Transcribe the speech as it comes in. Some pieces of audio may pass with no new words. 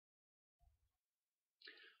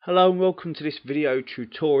Hello and welcome to this video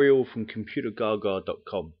tutorial from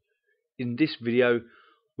Computergaga.com. In this video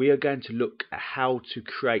we are going to look at how to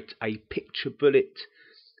create a picture bullet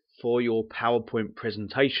for your PowerPoint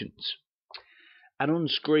presentations. And on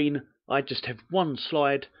screen I just have one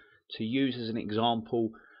slide to use as an example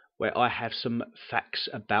where I have some facts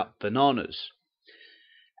about bananas.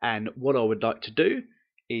 And what I would like to do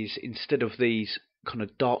is, instead of these kind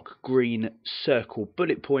of dark green circle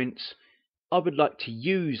bullet points, I would like to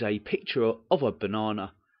use a picture of a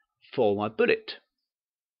banana for my bullet.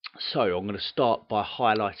 So I'm going to start by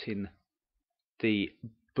highlighting the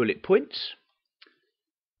bullet points.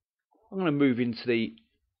 I'm going to move into the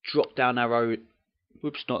drop down arrow,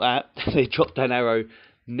 the drop down arrow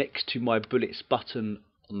next to my bullets button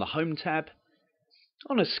on the home tab.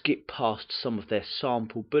 I'm going to skip past some of their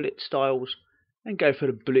sample bullet styles and go for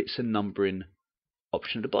the bullets and numbering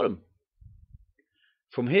option at the bottom.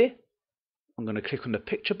 From here I'm going to click on the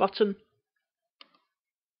picture button,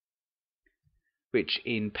 which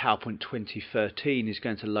in PowerPoint 2013 is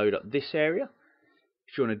going to load up this area.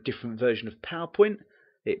 If you're on a different version of PowerPoint,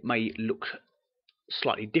 it may look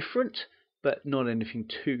slightly different, but not anything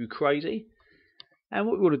too crazy. And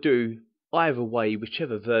what we want to do, either way,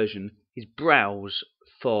 whichever version, is browse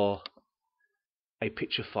for a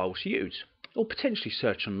picture file to use, or potentially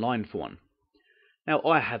search online for one. Now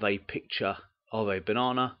I have a picture of a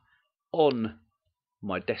banana on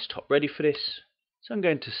my desktop ready for this, so I'm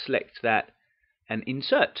going to select that and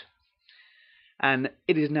insert, and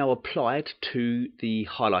it is now applied to the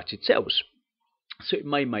highlighted cells. So it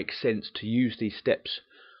may make sense to use these steps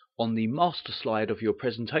on the master slide of your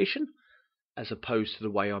presentation as opposed to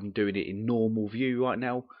the way I'm doing it in normal view right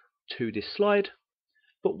now to this slide,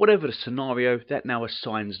 but whatever the scenario, that now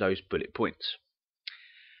assigns those bullet points.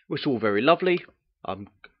 It's all very lovely. I'm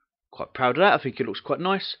quite proud of that. I think it looks quite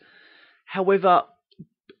nice. However,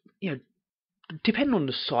 depending on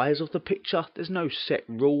the size of the picture, there's no set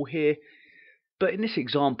rule here, but in this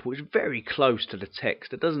example it's very close to the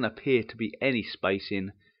text. There doesn't appear to be any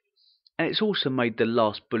spacing, and it's also made the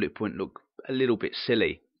last bullet point look a little bit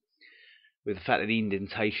silly with the fact that the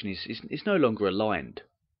indentation is no longer aligned.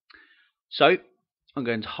 So I'm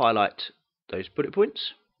going to highlight those bullet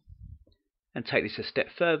points and take this a step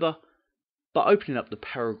further by opening up the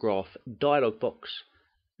paragraph dialog box,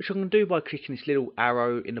 which I'm going to do by clicking this little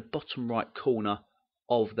arrow in the bottom right corner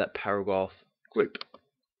of that paragraph group.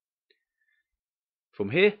 From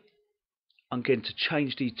here, I'm going to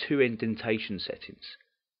change the two indentation settings.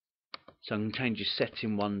 So I'm going to change the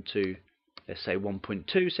setting 1 to, let's say,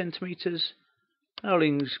 1.2 centimeters. And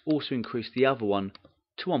I'll also increase the other one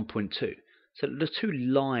to 1.2. So that the two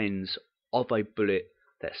lines of a bullet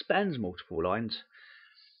that spans multiple lines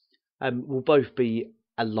will both be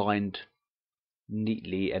aligned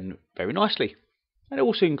neatly and very nicely, and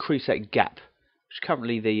also increase that gap, which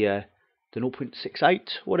currently the 0.68,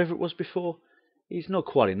 whatever it was before, is not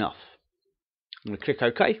quite enough. I'm going to click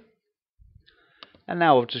OK, and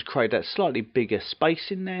now I've just created that slightly bigger space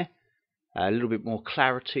in there, a little bit more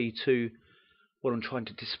clarity to what I'm trying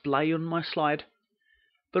to display on my slide,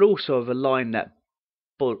 but also I've aligned that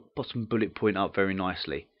bottom bullet point up very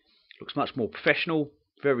nicely. Looks much more professional,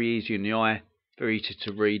 very easy on the eye, very easy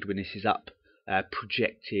to read when this is up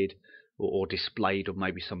projected or displayed on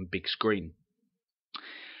maybe some big screen.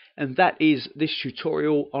 And that is this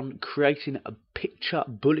tutorial on creating a picture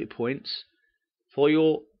bullet points for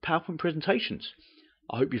your PowerPoint presentations.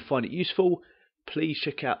 I hope you find it useful. Please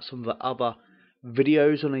check out some of the other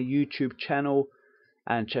videos on our YouTube channel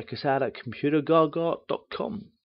and check us out at Computergaga.com.